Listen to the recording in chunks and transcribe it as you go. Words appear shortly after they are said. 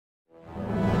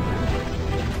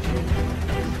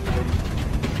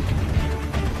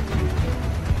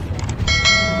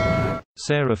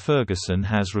Sarah Ferguson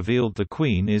has revealed the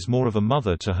Queen is more of a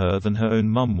mother to her than her own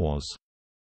mum was.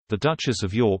 The Duchess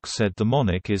of York said the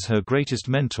monarch is her greatest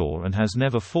mentor and has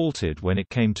never faltered when it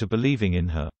came to believing in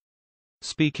her.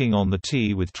 Speaking on the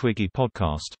Tea with Twiggy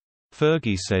podcast,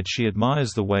 Fergie said she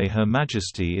admires the way Her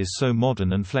Majesty is so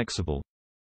modern and flexible.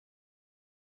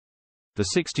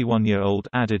 The 61-year-old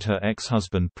added her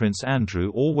ex-husband Prince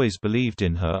Andrew always believed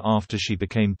in her after she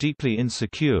became deeply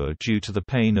insecure due to the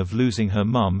pain of losing her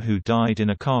mum who died in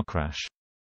a car crash.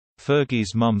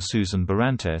 Fergie's mum Susan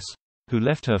Barrantes, who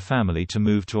left her family to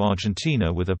move to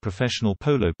Argentina with a professional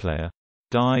polo player,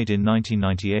 died in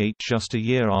 1998 just a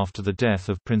year after the death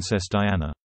of Princess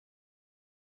Diana.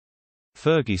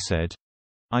 Fergie said,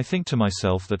 "I think to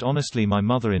myself that honestly my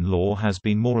mother-in-law has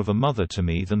been more of a mother to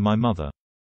me than my mother.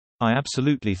 I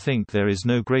absolutely think there is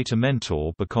no greater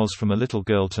mentor because from a little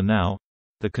girl to now,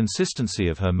 the consistency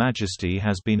of Her Majesty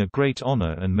has been a great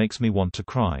honor and makes me want to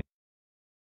cry."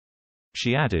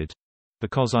 She added,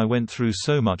 "Because I went through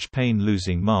so much pain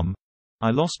losing mum, I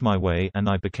lost my way and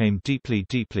I became deeply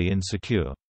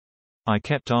insecure. I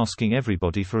kept asking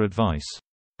everybody for advice.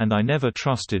 And I never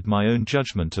trusted my own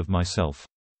judgment of myself.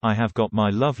 I have got my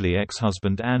lovely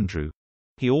ex-husband Andrew.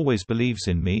 He always believes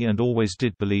in me and always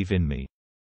did believe in me.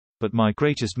 But my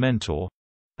greatest mentor,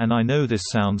 and I know this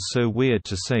sounds so weird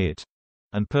to say it,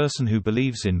 and person who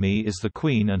believes in me is the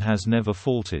Queen and has never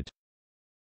faltered."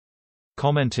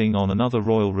 Commenting on another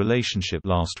royal relationship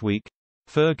last week,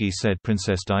 Fergie said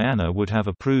Princess Diana would have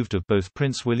approved of both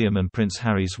Prince William and Prince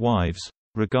Harry's wives,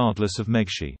 regardless of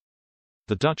Megxi.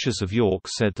 The Duchess of York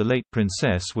said the late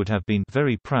princess would have been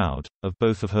very proud of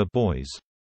both of her boys.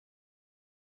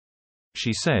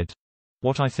 She said,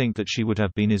 "What I think that she would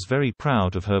have been is very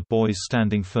proud of her boys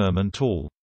standing firm and tall.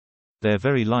 They're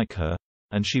very like her,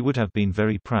 and she would have been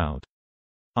very proud.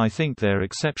 I think they're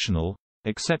exceptional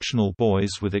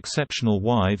boys with exceptional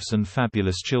wives and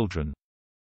fabulous children.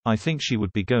 I think she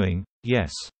would be going,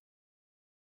 yes."